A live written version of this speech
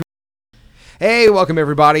Hey, welcome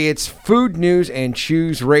everybody. It's Food News and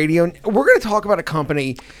Chews Radio. We're going to talk about a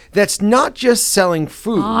company that's not just selling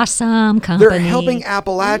food. Awesome company. They're helping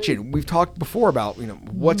Appalachian. We've talked before about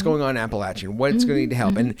what's going on in Appalachian, what's going to need to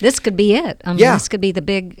help. And this could be it. This could be the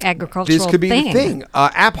big agricultural This could be the thing.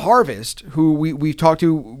 App Harvest, who we've talked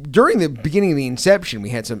to during the beginning of the inception, we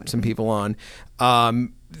had some people on.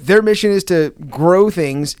 Their mission is to grow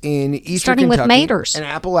things in eastern Starting Kentucky with maters. and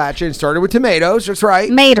Appalachia. It started with tomatoes. That's right.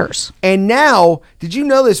 Maters. And now, did you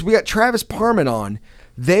know this? We got Travis Parman on.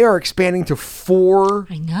 They are expanding to 4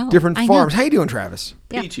 different farms. How you doing, Travis?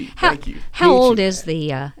 Peachy. Thank you. How old is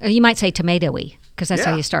the? You might say tomatoey, because that's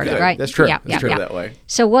how you started, right? That's true. Yeah, true that way.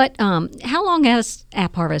 So what? How long has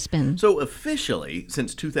App Harvest been? So officially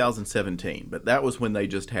since 2017, but that was when they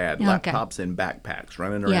just had laptops and backpacks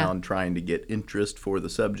running around trying to get interest for the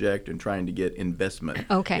subject and trying to get investment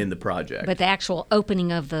in the project. But the actual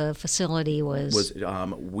opening of the facility was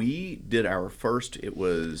we did our first. It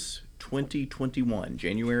was 2021,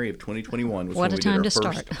 January of 2021 was when we did our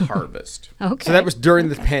first harvest. Okay. So that was during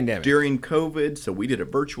the pandemic. During COVID, so we did a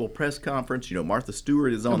virtual press conference. Martha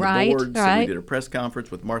Stewart is on the board, so we did a press conference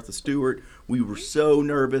with Martha Stewart. We were so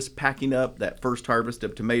nervous packing up that first harvest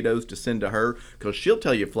of tomatoes to send to her, because she'll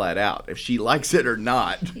tell you flat out if she likes it or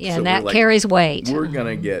not. Yeah, so and that carries weight. We're going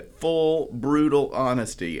to get full, brutal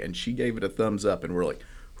honesty, and she gave it a thumbs up, and we're like,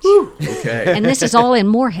 whew, okay. And this is all in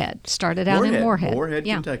Moorhead. Started out in Moorhead. Moorhead,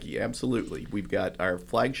 Kentucky, absolutely. We've got our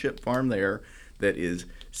flagship farm there that is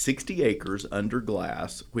 60 acres under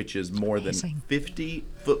glass, which is more than 50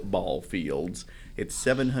 football fields. It's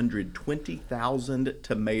 720,000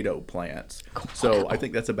 tomato plants. So I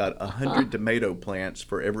think that's about 100 tomato plants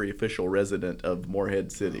for every official resident of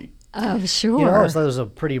Moorhead City. Oh, sure. I always thought it was a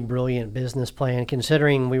pretty brilliant business plan,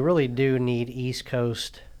 considering we really do need East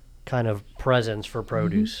Coast kind of presence for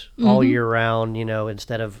produce all year round,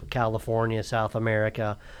 instead of California, South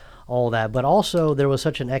America, all that. But also there was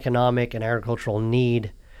such an economic and agricultural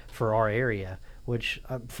need for our area, which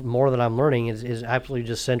more than I'm learning is absolutely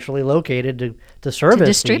just centrally located to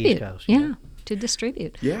service the East Coast. To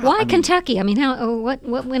distribute. Yeah, Why Kentucky? What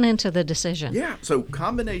went into the decision? Yeah, so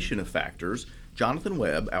combination of factors. Jonathan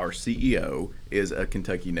Webb, our CEO, is a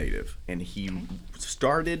Kentucky native, and he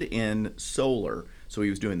started in solar. So he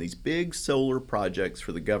was doing these big solar projects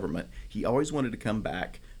for the government. He always wanted to come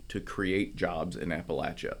back to create jobs in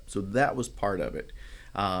Appalachia. So that was part of it.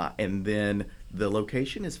 And then the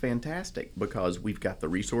location is fantastic because we've got the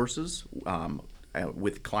resources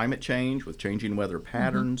with climate change, with changing weather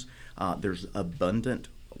patterns. There's abundant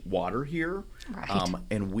water here. Right.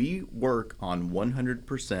 And we work on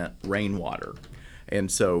 100% rainwater. And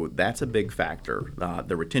so that's a big factor.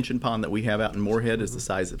 The retention pond that we have out in Moorhead is the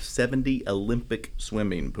size of 70 Olympic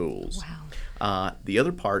swimming pools. Wow. The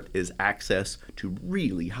other part is access to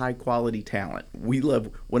really high quality talent. We love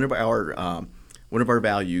one of our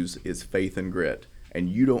values is faith and grit. And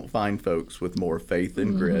you don't find folks with more faith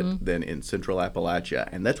and grit than in Central Appalachia.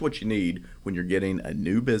 And that's what you need when you're getting a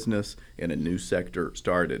new business in a new sector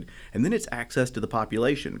started. And then it's access to the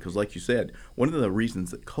population. Because like you said, one of the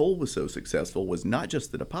reasons that coal was so successful was not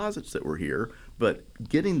just the deposits that were here, but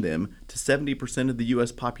getting them to 70% of the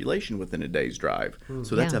U.S. population within a day's drive.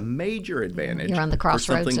 So that's a major advantage. You're on the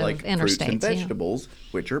crossroads for something of like interstates, fruits and vegetables,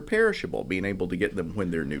 which are perishable. Being able to get them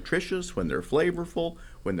when they're nutritious, when they're flavorful,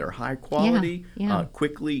 when they're high quality,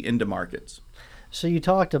 quickly into markets. So you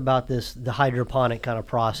talked about the hydroponic kind of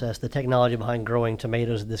process, the technology behind growing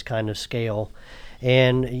tomatoes at this kind of scale.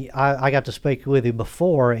 And I got to speak with you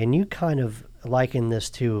before, and you kind of liken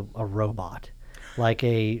this to a robot, like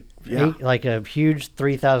a huge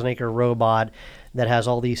 3,000 acre robot that has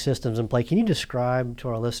all these systems in play. Can you describe to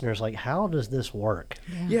our listeners, how does this work?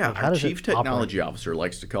 Yeah, our chief technology officer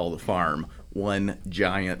likes to call the farm one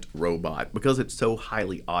giant robot because it's so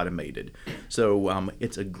highly automated. So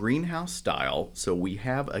it's a greenhouse style. So we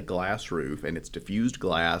have a glass roof, and it's diffused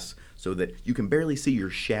glass so that you can barely see your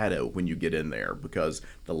shadow when you get in there, because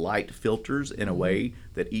the light filters in a way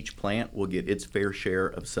that each plant will get its fair share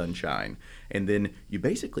of sunshine. And then you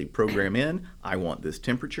basically program in, I want this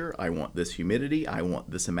temperature, I want this humidity, I want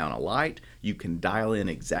this amount of light. You can dial in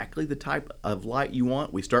exactly the type of light you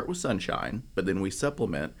want. We start with sunshine, but then we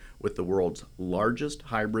supplement with the world's largest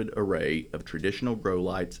hybrid array of traditional grow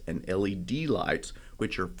lights and LED lights,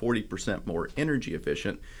 which are 40% more energy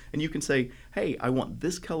efficient. And you can say, hey, I want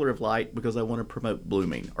this color of light because I want to promote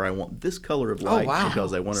blooming, or I want this color of light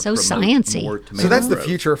because I want to promote more tomato So that's growth. the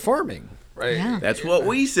future of farming, right? Yeah. That's what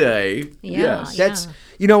we say. Yes. That's,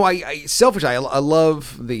 I selfishly, I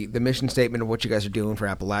love the mission statement of what you guys are doing for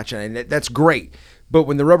Appalachia, and that's great. But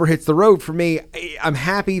when the rubber hits the road, for me, I'm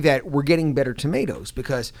happy that we're getting better tomatoes,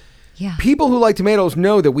 because Yeah. People who like tomatoes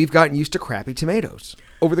know that we've gotten used to crappy tomatoes.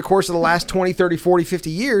 Over the course of the last 20, 30, 40, 50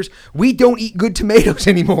 years, we don't eat good tomatoes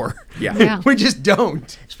anymore. Yeah. Yeah. We just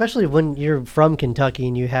don't. Especially when you're from Kentucky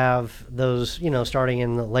and you have those, starting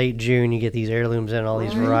in the late June, you get these heirlooms and all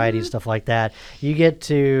these varieties, stuff like that. You get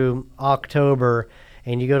to October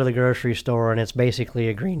and you go to the grocery store and it's basically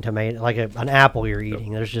a green tomato, like an apple you're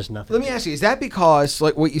eating. There's just nothing. Let me ask you, is that because,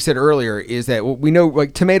 like what you said earlier, is that we know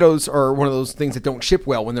like tomatoes are one of those things that don't ship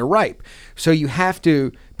well when they're ripe. So you have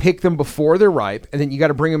to pick them before they're ripe, and then you got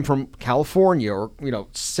to bring them from California or,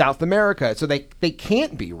 South America. So they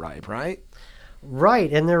can't be ripe, right?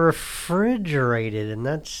 Right, and they're refrigerated, and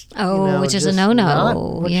that's which is a just no-no. not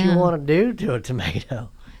what Yeah. you want to do to a tomato.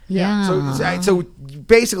 Yeah. So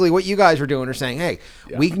basically what you guys are doing are saying, hey,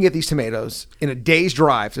 we can get these tomatoes in a day's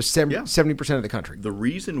drive to 70% of the country. The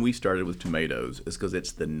reason we started with tomatoes is because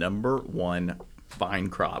it's the number one vine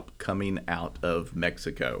crop coming out of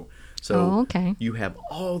Mexico. So okay. you have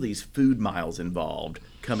all these food miles involved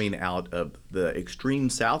coming out of the extreme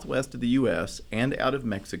southwest of the U.S. and out of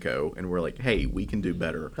Mexico, and we're like, hey, we can do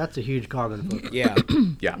better. That's a huge carbon footprint. Yeah.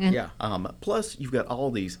 Yeah. Plus, you've got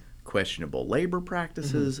all these questionable labor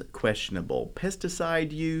practices, questionable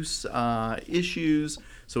pesticide use issues.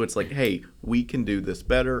 So it's like, hey, we can do this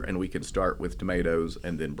better, and we can start with tomatoes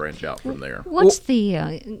and then branch out from there. What's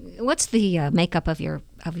the makeup of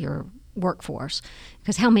your workforce?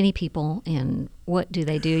 Because how many people and what do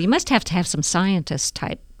they do? You must have to have some scientist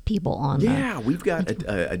type people on Yeah, we've got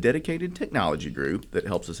a dedicated technology group that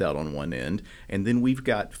helps us out on one end, and then we've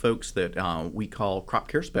got folks that we call crop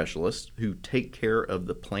care specialists who take care of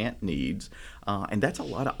the plant needs, and that's a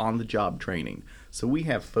lot of on-the-job training. So we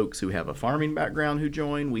have folks who have a farming background who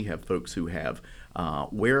join. We have folks who have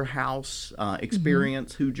warehouse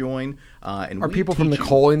experience who join. And Are people from the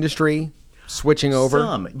coal industry switching over?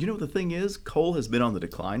 Some. The thing is, coal has been on the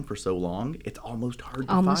decline for so long, it's almost hard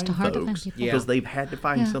to find folks people. because they've had to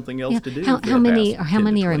find something else to do. How for the many past how 10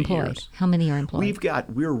 many to are 20 employed? years. How many are employed?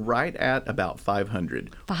 We're right at about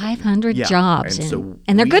 500. 500 Yeah, jobs,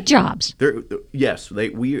 and they're good jobs.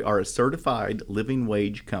 We are a certified living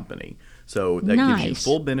wage company. So that gives you Nice.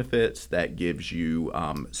 full benefits. That gives you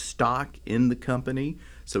stock in the company.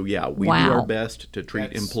 So we do Wow. our best to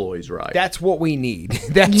treat employees right. That's what we need.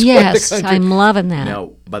 That's Yes, what the country. I'm loving that.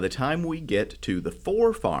 Now, by the time we get to the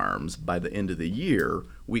 4 farms by the end of the year,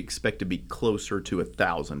 we expect to be closer to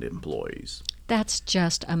 1,000 employees. That's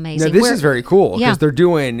just amazing. Now, this is very cool because Yeah. they're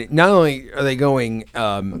doing, not only are they going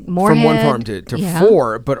from Moorhead, one farm to yeah.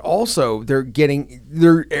 4, but also they're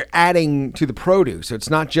adding to the produce. So it's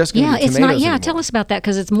not just going to be it's tomatoes not. Yeah, anymore. tell us about that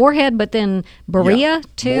because it's Moorhead, but then Berea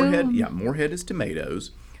too. Moorhead is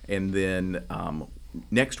tomatoes, and then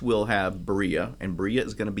next we'll have Berea, and Berea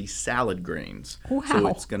is going to be salad greens. Wow. So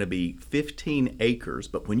it's going to be 15 acres.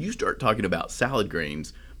 But when you start talking about salad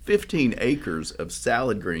greens, 15 acres of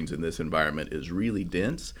salad greens in this environment is really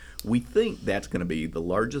dense. We think that's going to be the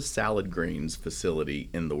largest salad greens facility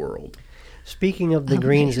in the world. Speaking of the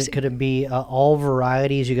greens, Amazing. could it be all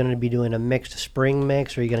varieties? You're going to be doing a mixed spring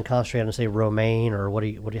mix, or are you going to concentrate on, say, romaine, or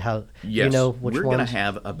how? Yes, you know which we're ones? going to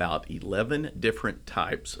have about 11 different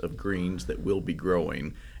types of greens that we'll be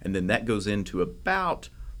growing, and then that goes into about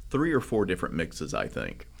 3 or 4 different mixes, I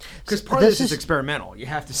think. Because part of this is experimental. You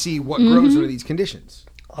have to see what grows under these conditions.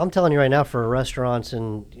 I'm telling you right now, for restaurants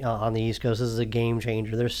and on the East Coast, this is a game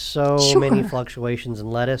changer. There's so many fluctuations in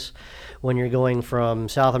lettuce when you're going from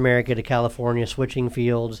South America to California, switching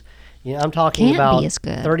fields. I'm talking Can't about be as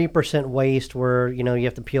good. 30% waste where, you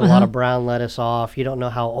have to peel a lot of brown lettuce off. You don't know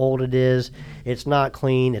how old it is. It's not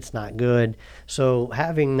clean. It's not good. So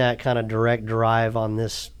having that kind of direct drive on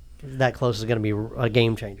this that close is going to be a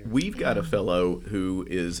game changer. We've got a fellow who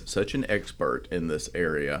is such an expert in this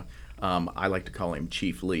area. I like to call him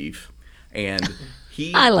Chief Leaf, and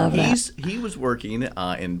I love that. He was working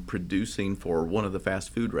and producing for one of the fast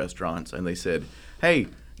food restaurants, and they said, "Hey,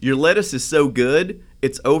 your lettuce is so good,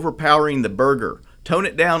 it's overpowering the burger. Tone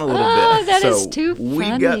it down a little bit." That so is too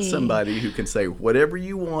we've got funny. somebody who can say whatever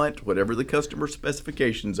you want, whatever the customer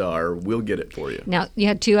specifications are, we'll get it for you. Now you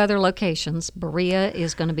had 2 other locations. Berea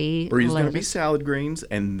is going to be Berea's going to be lettuce. salad greens,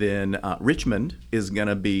 and then Richmond is going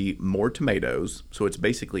to be more tomatoes. So it's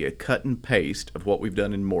basically a cut and paste of what we've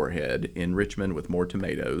done in Moorhead in Richmond with more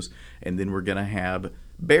tomatoes. And then we're going to have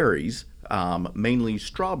berries, mainly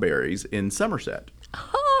strawberries, in Somerset.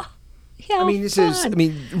 How I mean,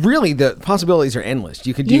 fun. really, the possibilities are endless.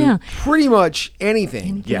 You could do Yeah. pretty much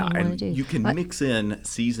anything. Yeah, you wanna and do. you can mix in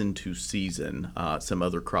season to season some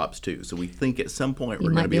other crops too. So we think at some point You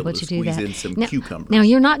we're going might to be able to do squeeze that. in some now, cucumbers. Now,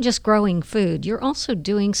 you're not just growing food, you're also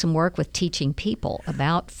doing some work with teaching people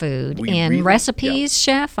about food We and really- recipes,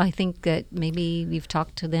 Chef. I think that maybe you've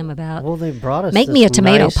talked to them about. Well, they brought us Make this me a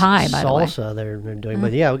tomato nice pie, by the way. salsa they're doing.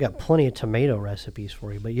 But yeah, we got plenty of tomato recipes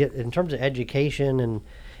for you. But yet, in terms of education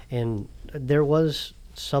and there was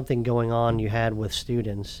something going on you had with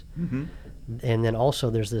students, and then also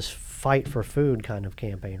there's this fight for food kind of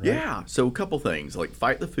campaign, right? Yeah, so a couple things. Like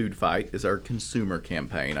Fight the Food Fight is our consumer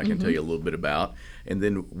campaign I can tell you a little bit about. And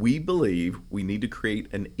then we believe we need to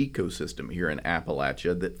create an ecosystem here in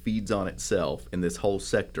Appalachia that feeds on itself in this whole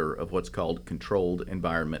sector of what's called controlled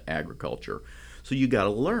environment agriculture. So you got to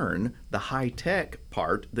learn the high-tech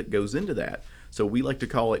part that goes into that. So we like to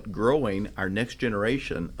call it growing our next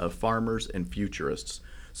generation of farmers and futurists.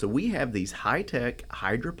 So we have these high-tech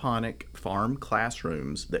hydroponic farm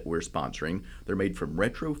classrooms that we're sponsoring. They're made from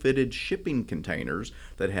retrofitted shipping containers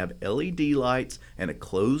that have LED lights and a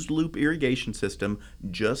closed-loop irrigation system,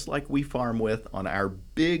 just like we farm with on our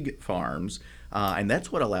big farms. And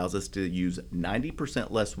that's what allows us to use 90%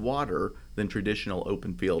 less water than traditional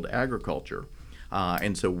open field agriculture.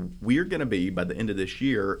 And so we're going to be, by the end of this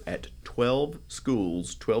year, at 12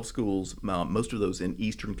 schools, most of those in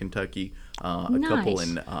eastern Kentucky, a couple Nice.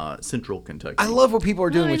 in central Kentucky. I love what people are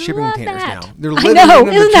doing I with shipping love containers that. now. They're I living know. in them,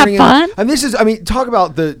 they're Isn't that turning them- fun? And this is, talk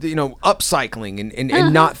about the upcycling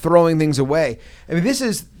and not throwing things away. I mean, this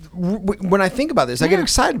is, when I think about this, I get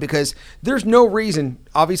excited because there's no reason.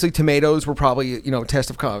 Obviously, tomatoes were probably test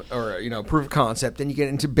of proof of concept. Then you get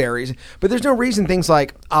into berries, but there's no reason things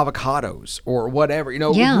like avocados or whatever.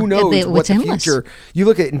 Yeah, who knows it's what the endless. future. You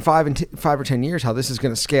look at in 5 or 10 years how this is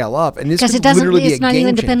going to scale up, and this Because could it doesn't. literally be It's a not game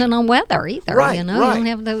even changer. dependent on weather either. Right, You right. don't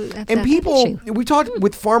have that And people, issue. we talked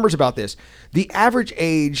with farmers about this. The average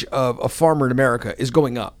age of a farmer in America is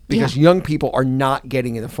going up because young people are not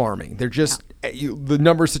getting into farming. They're just the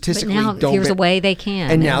numbers But statistically now don't. here's a way they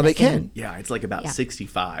can, and now they can. Yeah, it's like about Yeah.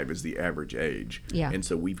 65 is the average age. Yeah. And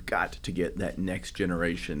so we've got to get that next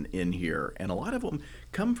generation in here. And a lot of them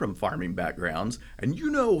come from farming backgrounds, and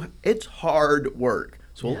it's hard work.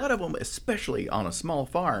 So a lot of them, especially on a small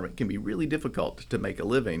farm, it can be really difficult to make a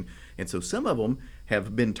living. And so some of them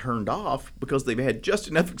have been turned off because they've had just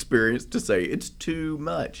enough experience to say it's too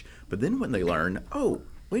much. But then when they learn,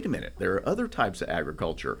 wait a minute, there are other types of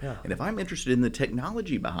agriculture. Yeah. And if I'm interested in the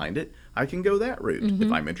technology behind it, I can go that route.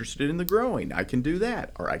 If I'm interested in the growing, I can do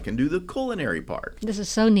that. Or I can do the culinary part. This is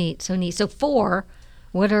so neat, so neat. So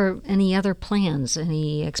what are any other plans,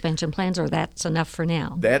 any expansion plans, or that's enough for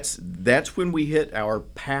now? That's when we hit our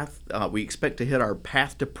path. We expect to hit our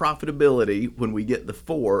path to profitability when we get the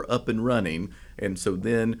 4 up and running. And so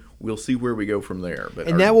then we'll see where we go from there. But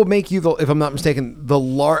And that will make you, if I'm not mistaken,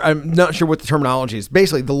 I'm not sure what the terminology is.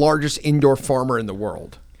 Basically, the largest indoor farmer in the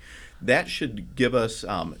world. that should give us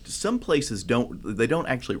some places don't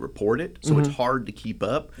actually report it, so it's hard to keep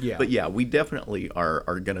up. Yeah. But yeah, we definitely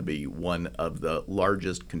are going to be one of the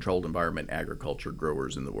largest controlled environment agriculture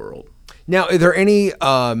growers in the world. Now, are there any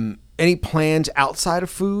plans outside of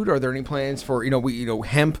food? Are there any plans for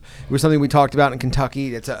hemp? It was something we talked about in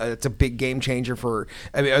Kentucky. It's a big game changer for.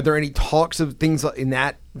 I mean, are there any talks of things in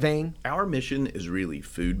that vein? Our mission is really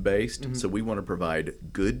food based, so we want to provide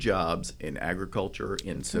good jobs in agriculture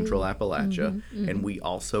in Central Appalachia, and we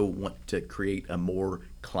also want to create a more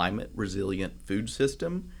climate resilient food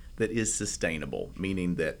system that is sustainable,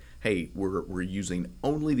 meaning that, hey, we're using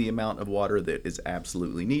only the amount of water that is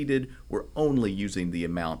absolutely needed. We're only using the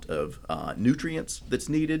amount of nutrients that's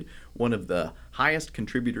needed. One of the highest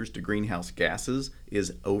contributors to greenhouse gases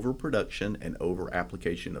is overproduction and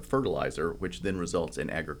over-application of fertilizer, which then results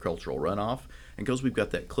in agricultural runoff. And because we've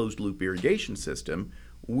got that closed-loop irrigation system,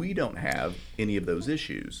 we don't have any of those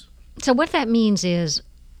issues. So what that means is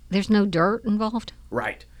there's no dirt involved?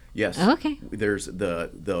 Right. Yes. Okay. There's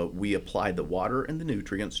we apply the water and the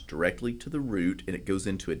nutrients directly to the root, and it goes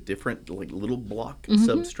into a different little block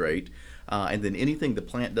substrate, and then anything the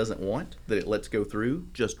plant doesn't want that it lets go through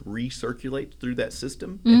just recirculates through that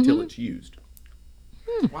system until it's used.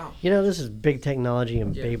 Wow. This is big technology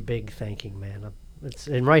and big thinking, man.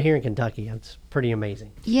 And right here in Kentucky, it's pretty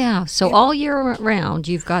amazing. Yeah, so all year round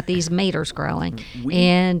you've got these maters growing,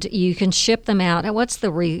 and you can ship them out. And what's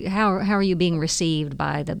how are you being received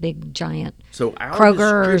by the big giant So our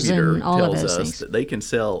Kroger's distributor and all of tells those us things? that they can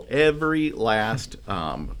sell every last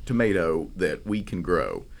tomato that we can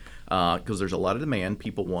grow because there's a lot of demand.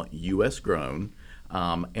 People want U.S. grown,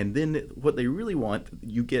 and then what they really want,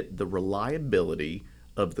 you get the reliability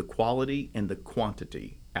of the quality and the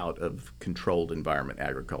quantity out of controlled environment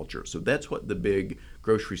agriculture. So that's what the big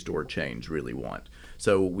grocery store chains really want.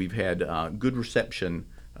 So we've had good reception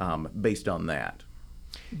based on that.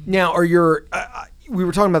 Now, are your we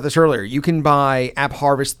were talking about this earlier. You can buy App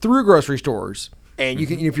Harvest through grocery stores, and you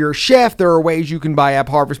can. If you're a chef, there are ways you can buy App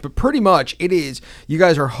Harvest, but pretty much it is you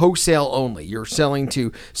guys are wholesale only. You're selling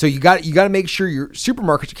to, so you got to make sure your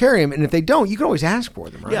supermarkets carry them, and if they don't, you can always ask for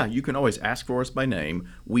them, right? Yeah, you can always ask for us by name.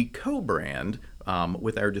 We co-brand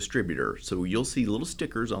with our distributor, so you'll see little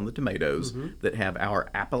stickers on the tomatoes that have our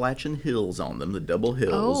Appalachian Hills on them, the double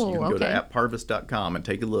hills. Oh, you can go to okay. appharvest.com and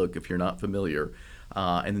take a look if you're not familiar.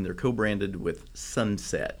 And then they're co-branded with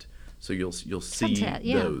Sunset, so you'll see Sunset,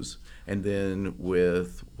 yeah. those. And then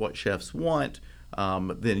with What Chefs Want,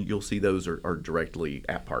 then you'll see those are directly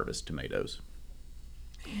App Harvest tomatoes.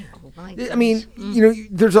 Oh, my I mean, you know,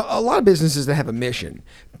 there's a lot of businesses that have a mission,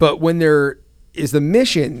 but when there is the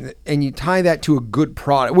mission and you tie that to a good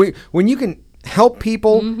product, when you can help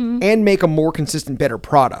people and make a more consistent, better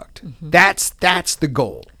product, that's the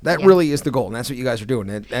goal. That really is the goal, and that's what you guys are doing.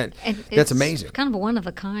 And And that's amazing. It's kind of a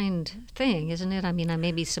one-of-a-kind thing, isn't it? I mean,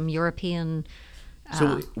 maybe some European...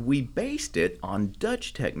 So we based it on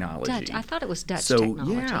Dutch technology. Dutch. I thought it was Dutch so,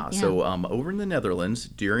 technology. Yeah. So over in the Netherlands,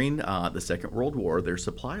 during the Second World War, their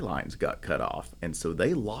supply lines got cut off. And so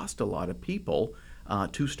they lost a lot of people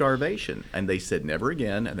to starvation. And they said never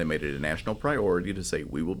again. And they made it a national priority to say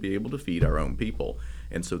we will be able to feed our own people.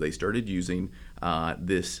 And so they started using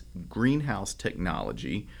this greenhouse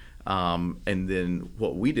technology. And then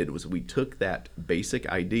what we did was we took that basic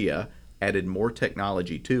idea, added more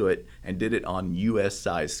technology to it, and did it on U.S.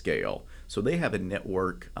 size scale. So they have a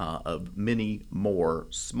network of many more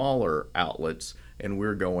smaller outlets, and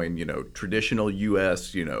we're going, traditional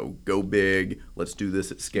U.S., go big, let's do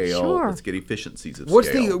this at scale, Sure. let's get efficiencies of What's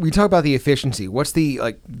scale. we talk about the efficiency. What's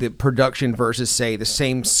the production versus, say, the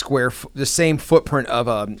same footprint of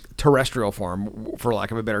a terrestrial farm, for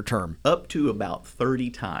lack of a better term? Up to about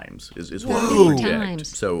 30 times is what Whoa. we project. 30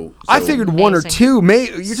 times. So I figured one or Amazing. two.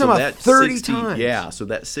 You're So talking that about 30 60 times. Yeah, so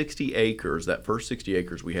that 60 acres, that first 60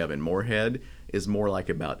 acres we have in Moorhead is more like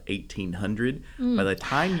about 1,800. By the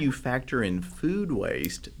time you factor in food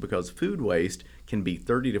waste, because food waste can be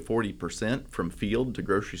 30 to 40% from field to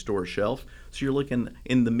grocery store shelf, so you're looking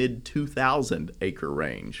in the mid 2,000 acre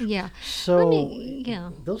range. Yeah. So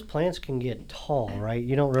yeah. those plants can get tall, right?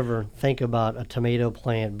 You don't ever think about a tomato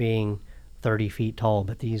plant being 30 feet tall,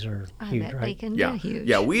 but these are I huge, bet right? they can Yeah, get huge.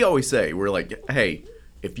 yeah. We always say, we're like, hey,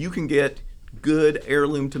 if you can get good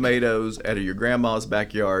heirloom tomatoes out of your grandma's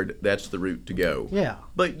backyard, that's the route to go. Yeah.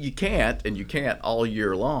 But you can't all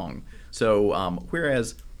year long. So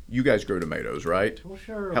whereas you guys grow tomatoes, right? Well,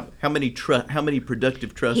 sure. How many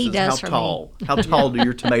productive trusses? He does How for me. tall? How tall do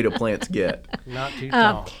your tomato plants get? Not too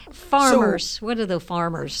tall. Farmers. What are the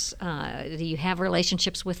farmers? Do you have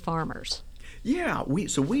relationships with farmers? Yeah, we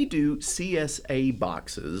do CSA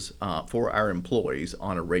boxes for our employees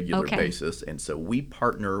on a regular Okay. basis, and so we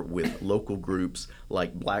partner with local groups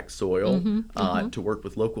like Black Soil to work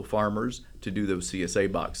with local farmers to do those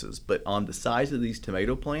CSA boxes. But on the size of these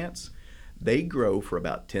tomato plants, they grow for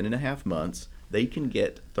about 10 and a half months. They can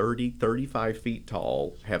get 30, 35 feet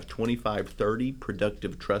tall, have 25, 30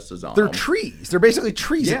 productive trusses on They're them. trees. They're basically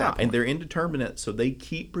trees at Yeah, that point. and they're indeterminate, so they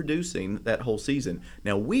keep producing that whole season.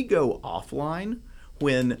 Now, we go offline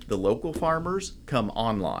when the local farmers come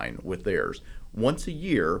online with theirs. Once a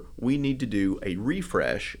year, we need to do a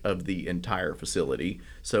refresh of the entire facility.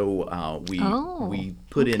 So we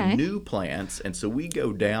put okay. in new plants, and so we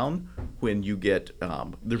go down when you get,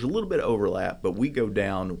 there's a little bit of overlap, but we go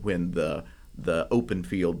down when the open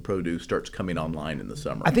field produce starts coming online in the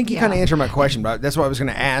summer. I think you kind of answered my question, but that's what I was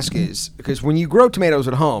going to ask is because when you grow tomatoes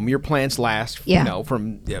at home, your plants last,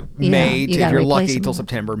 from May you to, if gotta you're replace lucky, them. till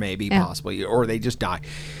September, maybe, Yeah. possibly, or they just die.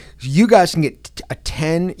 You guys can get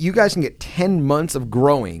 10 months of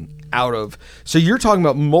growing out of, so you're talking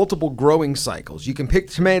about multiple growing cycles. You can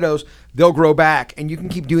pick tomatoes, they'll grow back, and you can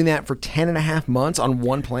keep doing that for 10 and a half months on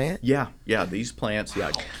one plant? Yeah, these plants,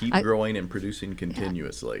 keep growing and producing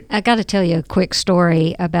continuously. I got to tell you a quick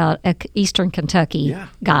story about a Eastern Kentucky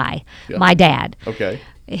guy, my dad. Okay.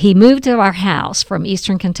 He moved to our house from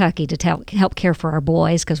Eastern Kentucky to help care for our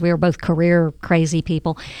boys because we were both career crazy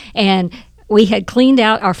people. And we had cleaned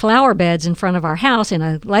out our flower beds in front of our house in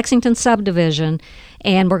a Lexington subdivision,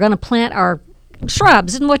 and we're going to plant our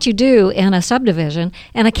shrubs and what you do in a subdivision.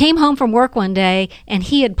 And I came home from work one day, and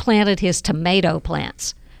he had planted his tomato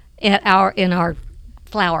plants in our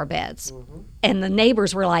flower beds. And the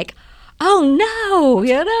neighbors were like, oh no,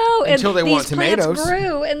 Until they these want tomatoes. plants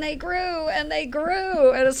grew and they grew and they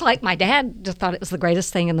grew, and it's like my dad just thought it was the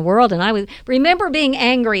greatest thing in the world, and I remember being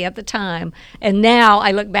angry at the time, and now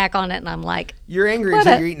I look back on it and I'm like, You're angry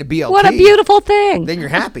until you're eating a BLT. what a beautiful thing. Then you're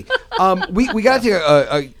happy. We got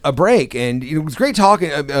to a break, and it was great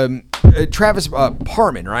talking. Travis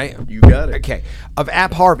Parman, right? You got it. Okay, of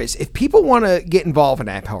App Harvest. If people want to get involved in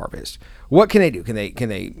App Harvest, what can they do? Can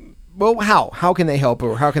they? Well, how can they help,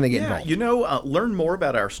 or how can they get involved? Learn more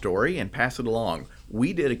about our story and pass it along.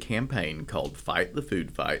 We did a campaign called Fight the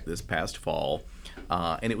Food Fight this past fall,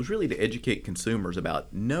 and it was really to educate consumers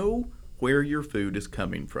about know where your food is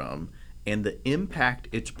coming from and the impact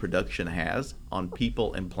its production has on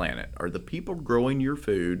people and planet. Are the people growing your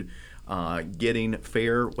food getting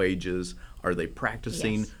fair wages? Are they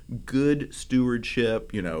practicing good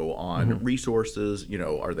stewardship, on resources?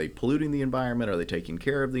 Are they polluting the environment? Are they taking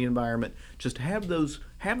care of the environment? Just have those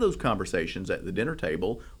conversations at the dinner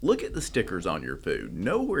table. Look at the stickers on your food.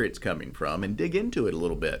 Know where it's coming from and dig into it a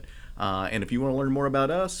little bit. And if you want to learn more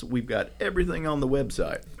about us, we've got everything on the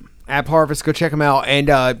website. App Harvest, go check them out. And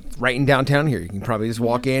right in downtown here, you can probably just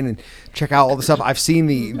walk in and check out all the stuff. I've seen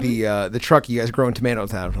the truck you guys growing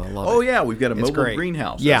tomatoes out of. I love it. Oh yeah, we've got a mobile great.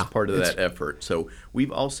 greenhouse Yeah, as part of that effort. So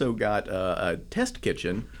we've also got a test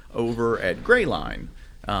kitchen over at Gray Line.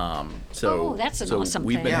 That's an awesome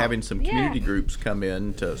we've thing. been having some community groups come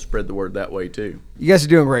in to spread the word that way too. You guys are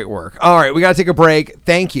doing great work. All right, we got to take a break.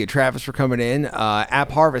 Thank you, Travis, for coming in.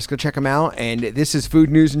 App Harvest, go check them out. And this is Food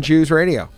News and Chews Radio.